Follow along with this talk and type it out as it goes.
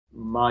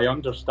My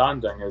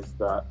understanding is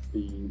that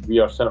we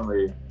are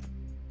certainly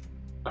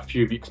a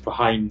few weeks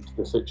behind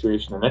the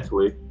situation in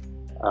Italy.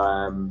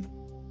 I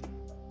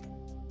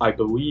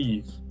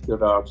believe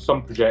there are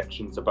some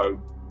projections about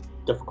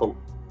difficult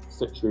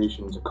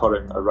situations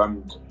occurring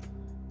around,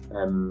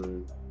 I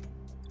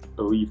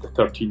believe the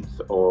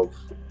 13th of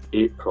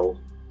April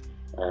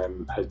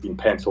has been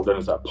penciled in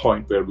as a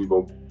point where we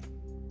will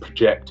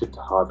project it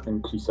to have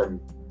increasing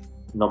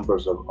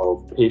numbers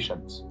of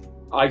patients.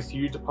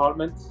 ICU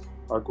departments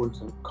are going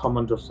to come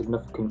under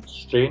significant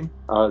strain,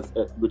 as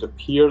it would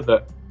appear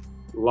that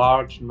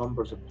large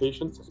numbers of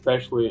patients,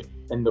 especially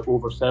in the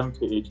over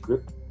 70 age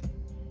group,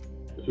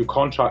 who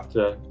contract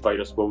the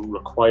virus will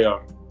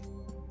require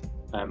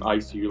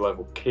ICU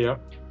level care.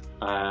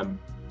 And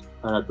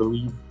I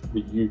believe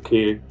the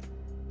UK,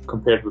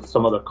 compared with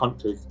some other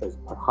countries, is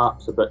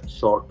perhaps a bit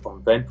short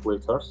on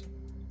ventilators.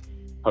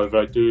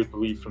 However, I do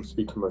believe from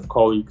speaking with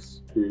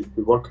colleagues who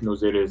work in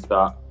those areas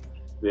that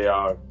they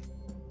are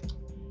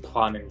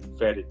planning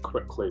very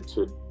quickly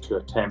to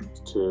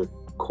attempt to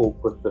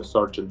cope with the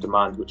surge in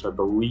demand, which I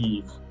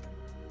believe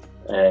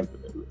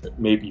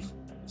may be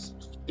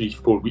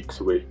 3-4 weeks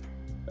away,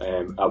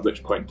 at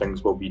which point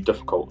things will be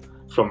difficult.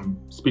 From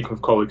speaking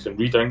with colleagues and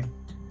reading,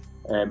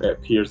 it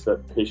appears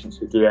that patients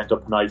who do end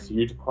up in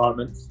ICU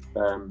departments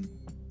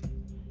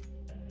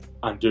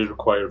and do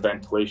require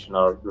ventilation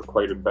are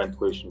requiring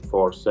ventilation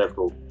for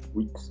several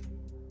weeks,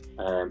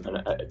 and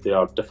they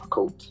are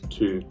difficult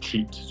to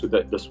treat, so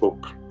that this will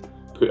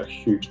put a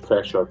huge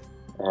pressure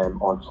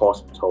on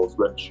hospitals,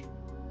 which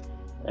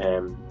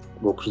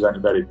will present a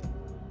very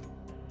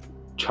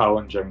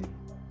challenging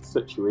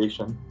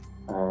situation,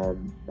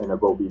 and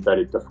it will be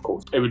very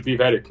difficult. It would be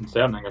very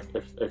concerning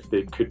if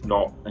they could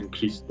not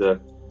increase the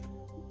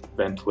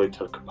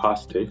ventilator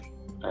capacity.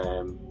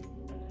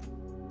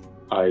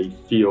 I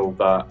feel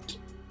that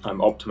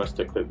I'm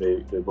optimistic that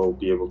they will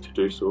be able to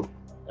do so.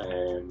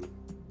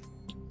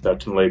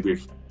 Certainly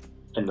we've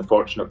in the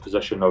fortunate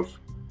position of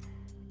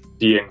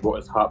seeing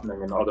what is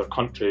happening in other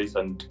countries,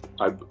 and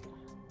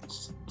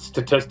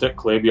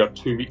statistically we are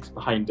 2 weeks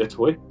behind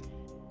Italy,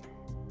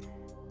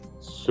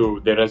 so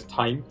there is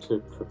time to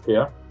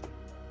prepare.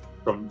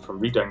 From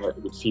reading,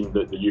 it would seem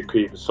that the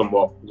UK was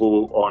somewhat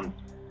low on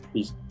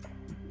these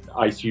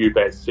ICU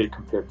beds, say,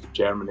 compared to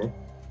Germany,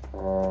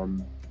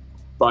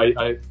 but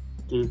I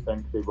do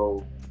think they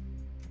will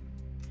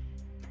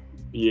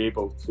be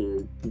able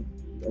to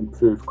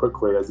improve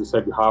quickly. As I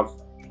said, we have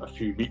a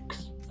few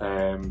weeks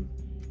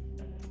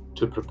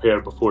to prepare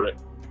before it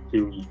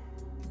really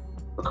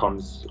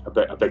becomes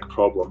a big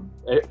problem.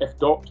 If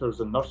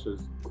doctors and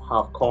nurses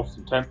have coughs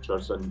and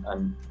temperatures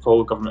and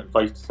follow government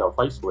advice to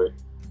self-isolate,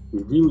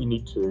 we really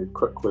need to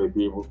quickly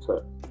be able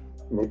to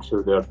make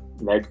sure they're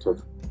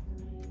negative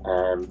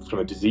from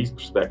a disease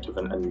perspective,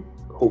 and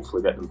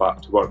hopefully get them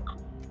back to work.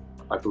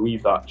 I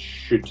believe that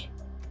should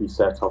be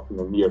set up in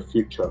the near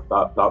future.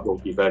 That will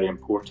be very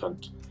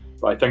important.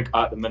 But I think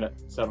at the minute,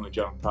 certainly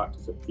general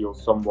practice, it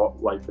feels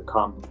somewhat like the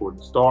calm before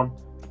the storm.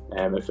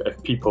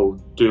 If people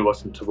do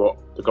listen to what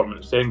the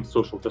government is saying,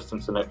 social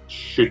distancing, it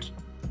should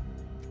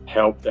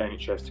help the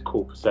NHS to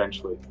cope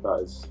essentially.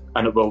 That is,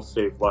 and it will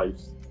save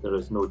lives. There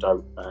is no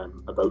doubt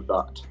about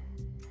that.